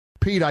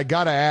Pete, I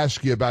got to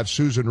ask you about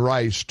Susan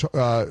Rice,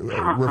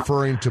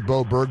 referring to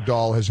Bowe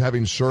Bergdahl as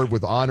having served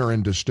with honor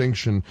and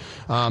distinction.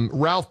 Colonel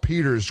Ralph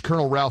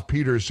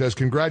Peters says,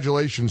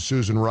 congratulations,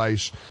 Susan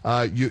Rice.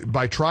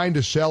 By trying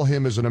to sell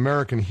him as an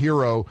American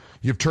hero,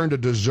 you've turned a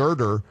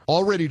deserter,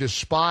 already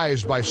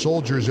despised by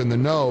soldiers in the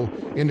know,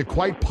 into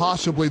quite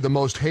possibly the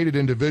most hated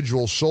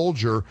individual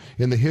soldier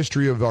in the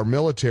history of our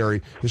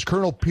military. Is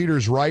Colonel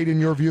Peters right in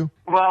your view?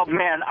 Well,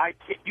 man,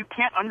 you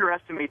can't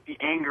underestimate the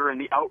anger and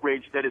the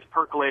outrage that is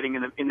percolating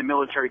in the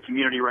military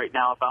community right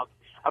now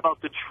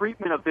about the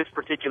treatment of this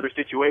particular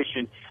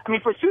situation. I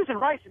mean, for Susan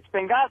Rice, it's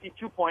Benghazi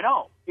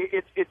 2.0.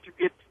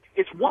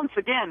 It's once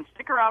again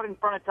stick her out in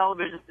front of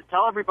television to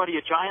tell everybody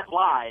a giant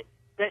lie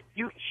that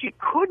she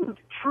couldn't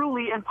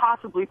truly and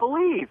possibly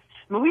believe.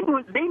 I mean,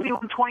 they knew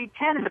in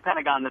 2010 in the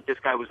Pentagon that this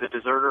guy was a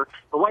deserter.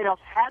 The White House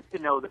had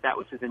to know that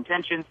was his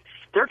intentions.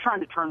 They're trying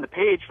to turn the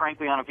page,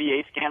 frankly, on a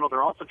VA scandal.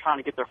 They're also trying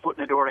to get their foot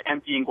in the door to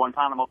emptying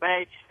Guantanamo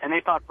Bay, and they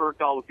thought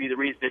Bergdahl would be the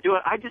reason to do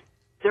it.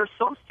 They're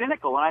so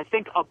cynical, and I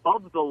think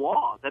above the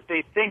law, that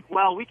they think,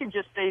 well, we can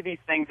just say these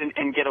things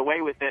and get away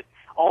with it,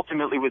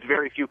 ultimately with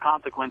very few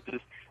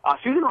consequences.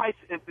 Susan Rice,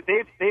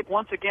 they've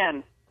once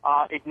again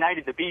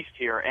ignited the beast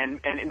here,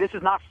 and this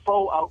is not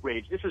faux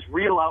outrage. This is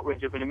real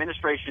outrage of an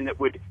administration that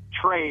would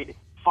trade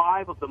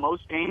 5 of the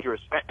most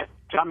dangerous,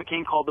 John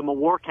McCain called them a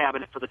war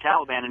cabinet for the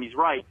Taliban, and he's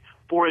right,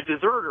 for a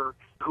deserter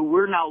who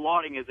we're now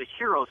lauding as a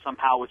hero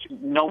somehow, which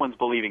no one's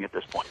believing at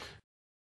this point.